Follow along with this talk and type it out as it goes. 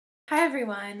Hi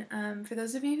everyone. For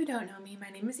those of you who don't know me, my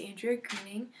name is Andrea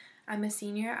Greening. I'm a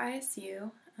senior at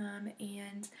ISU,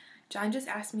 and John just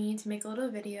asked me to make a little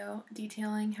video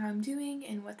detailing how I'm doing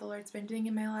and what the Lord's been doing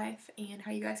in my life and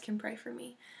how you guys can pray for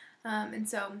me.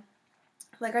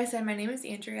 Like I said, my name is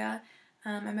Andrea.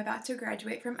 I'm about to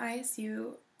graduate from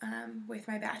ISU with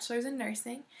my bachelor's in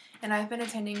nursing, and I've been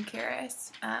attending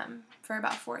Charis for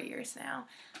about 4 years now.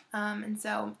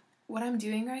 What I'm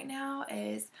doing right now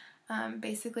is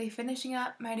basically finishing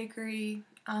up my degree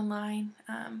online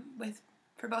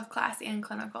for both class and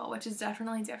clinical, which is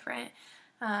definitely different.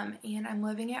 And I'm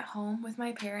living at home with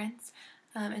my parents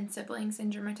and siblings in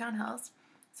Germantown Hills,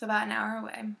 so about an hour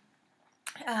away.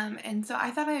 And so I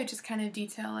thought I would just kind of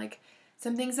detail like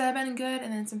some things that have been good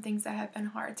and then some things that have been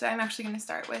hard. So I'm actually going to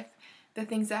start with the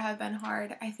things that have been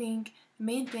hard. I think the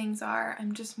main things are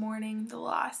I'm just mourning the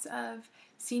loss of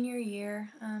senior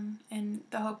year and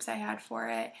the hopes I had for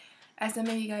it. As some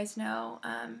of you guys know,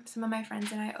 some of my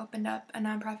friends and I opened up a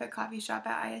nonprofit coffee shop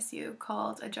at ISU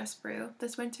called A Just Brew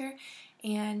this winter,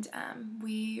 and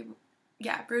we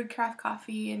brewed craft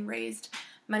coffee and raised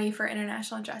money for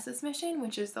International Justice Mission,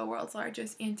 which is the world's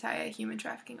largest anti-human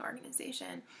trafficking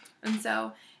organization. And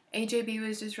so AJB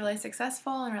was just really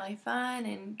successful and really fun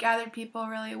and gathered people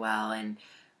really well and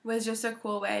was just a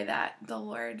cool way that the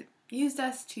Lord used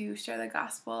us to share the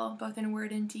gospel both in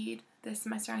word and deed this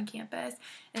semester on campus.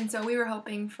 And so we were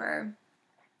hoping for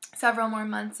several more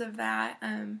months of that.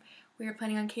 We were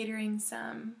planning on catering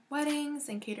some weddings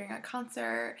and catering a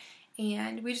concert,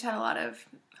 and we just had a lot of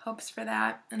hopes for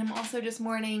that. And I'm also just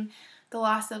mourning the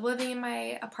loss of living in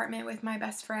my apartment with my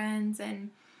best friends and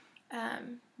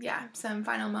some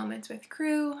final moments with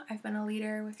Crew. I've been a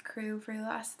leader with Crew for the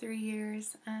last 3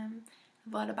 years. I've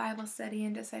led a Bible study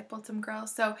and discipled some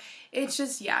girls. So it's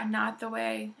just, not the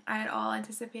way I had all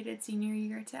anticipated senior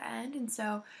year to end. And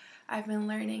so I've been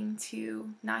learning to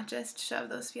not just shove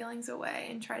those feelings away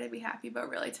and try to be happy, but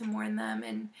really to mourn them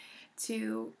and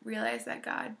to realize that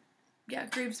God,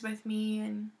 grieves with me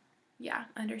and,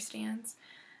 understands.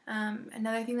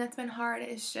 Another thing that's been hard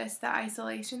is just the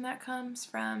isolation that comes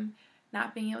from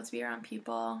not being able to be around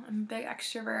people. I'm a big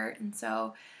extrovert, and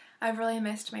so I've really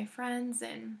missed my friends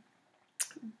and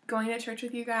going to church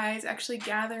with you guys, actually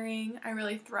gathering. I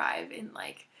really thrive in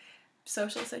like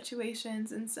social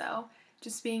situations, and so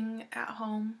just being at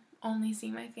home, only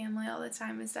seeing my family all the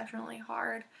time is definitely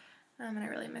hard, and I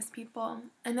really miss people.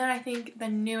 And then I think the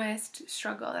newest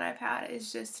struggle that I've had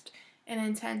is just an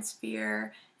intense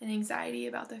fear and anxiety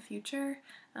about the future.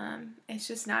 It's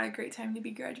just not a great time to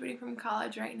be graduating from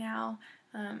college right now,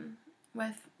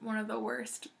 with one of the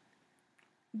worst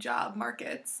job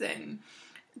markets and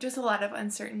just a lot of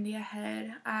uncertainty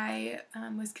ahead. I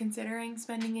was considering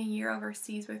spending a year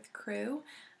overseas with Crew.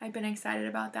 I've been excited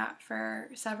about that for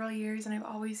several years, and I've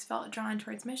always felt drawn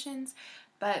towards missions,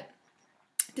 but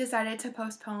decided to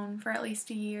postpone for at least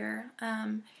a year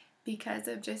because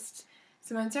of just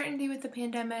some uncertainty with the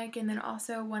pandemic, and then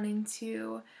also wanting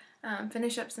to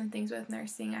finish up some things with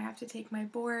nursing. I have to take my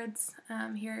boards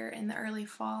here in the early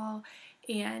fall,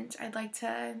 and I'd like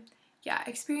to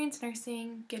experience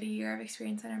nursing, get a year of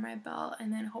experience under my belt,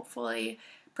 and then hopefully,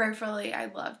 prayerfully,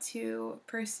 I'd love to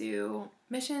pursue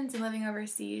missions and living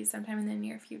overseas sometime in the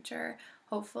near future,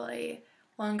 hopefully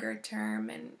longer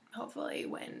term, and hopefully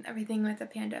when everything with the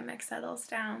pandemic settles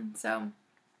down. So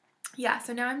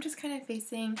now I'm just kind of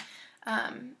facing,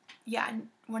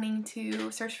 wanting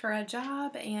to search for a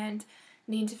job and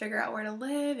need to figure out where to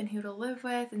live and who to live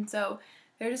with, and so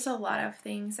there's just a lot of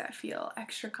things that feel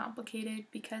extra complicated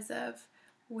because of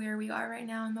where we are right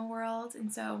now in the world.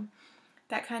 And so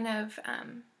that kind of,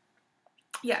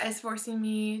 is forcing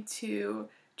me to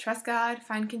trust God,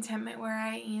 find contentment where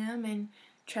I am, and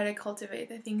try to cultivate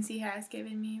the things He has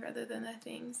given me rather than the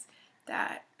things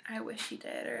that I wish He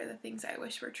did or the things I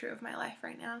wish were true of my life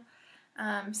right now.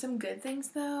 Some good things,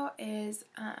 though, is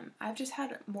I've just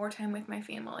had more time with my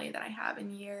family than I have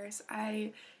in years.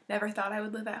 I never thought I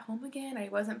would live at home again. I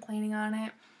wasn't planning on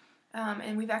it.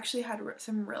 And we've actually had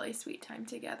some really sweet time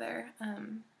together.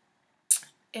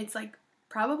 It's like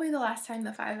probably the last time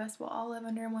the 5 of us will all live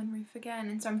under one roof again.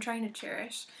 And so I'm trying to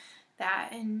cherish that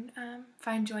and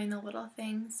find joy in the little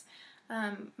things.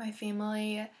 My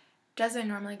family doesn't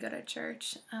normally go to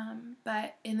church,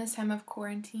 but in this time of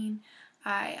quarantine,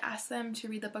 I asked them to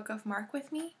read the book of Mark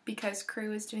with me because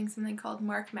Crew is doing something called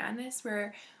Mark Madness,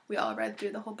 where we all read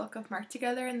through the whole book of Mark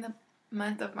together in the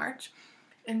month of March.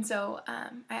 And so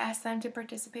I asked them to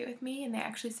participate with me, and they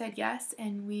actually said yes,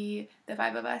 and the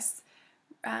 5 of us,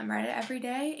 read it every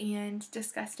day and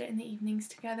discussed it in the evenings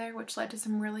together, which led to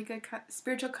some really good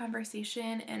spiritual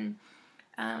conversation and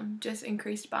just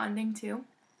increased bonding too.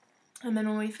 And then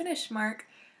when we finished Mark,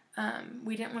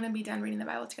 we didn't want to be done reading the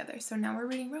Bible together. So now we're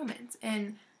reading Romans.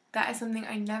 And that is something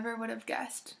I never would have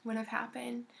guessed would have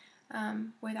happened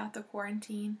without the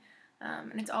quarantine.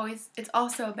 And it's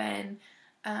also been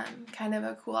kind of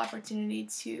a cool opportunity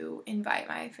to invite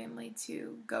my family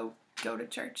to go to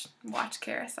church, watch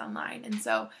Charis online. And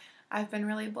so I've been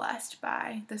really blessed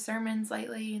by the sermons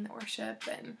lately and the worship,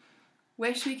 and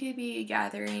wish we could be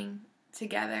gathering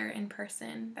together in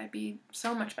person. That'd be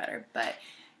so much better. But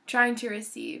trying to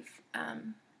receive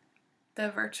the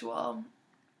virtual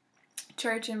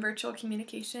church and virtual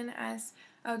communication as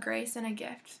a grace and a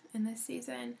gift in this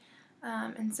season.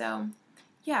 And so,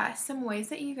 yeah, some ways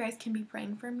that you guys can be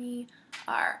praying for me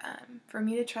are for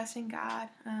me to trust in God,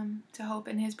 to hope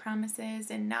in His promises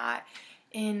and not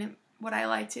in what I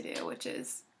like to do, which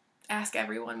is ask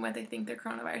everyone when they think the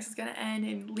coronavirus is going to end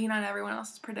and lean on everyone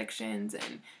else's predictions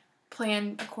and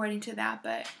plan according to that.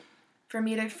 But for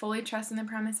me to fully trust in the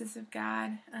promises of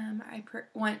God, I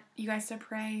want you guys to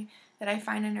pray that I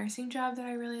find a nursing job that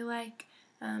I really like,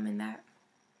 and that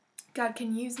God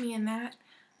can use me in that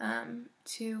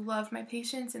to love my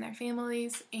patients and their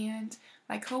families and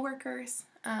my coworkers,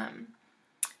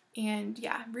 and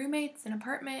yeah, roommates, an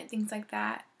apartment, things like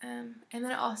that. And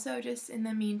then also just in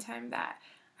the meantime that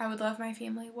I would love my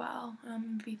family well,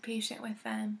 be patient with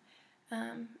them,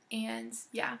 and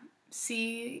yeah,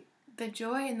 see the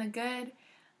joy and the good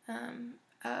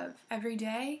of every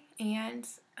day, and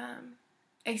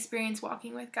experience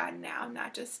walking with God now,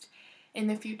 not just in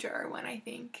the future or when I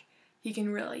think He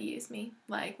can really use me,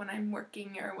 like when I'm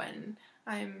working or when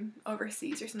I'm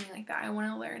overseas or something like that. I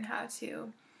want to learn how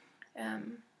to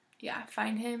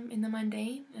find Him in the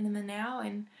mundane and in the now.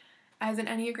 And as an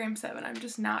Enneagram 7, I'm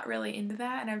just not really into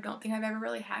that, and I don't think I've ever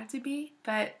really had to be,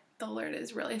 but the Lord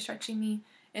is really stretching me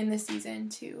in this season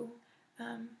to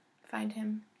find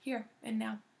Him here and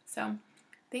now. So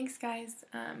thanks, guys.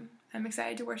 I'm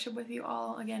excited to worship with you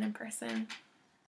all again in person.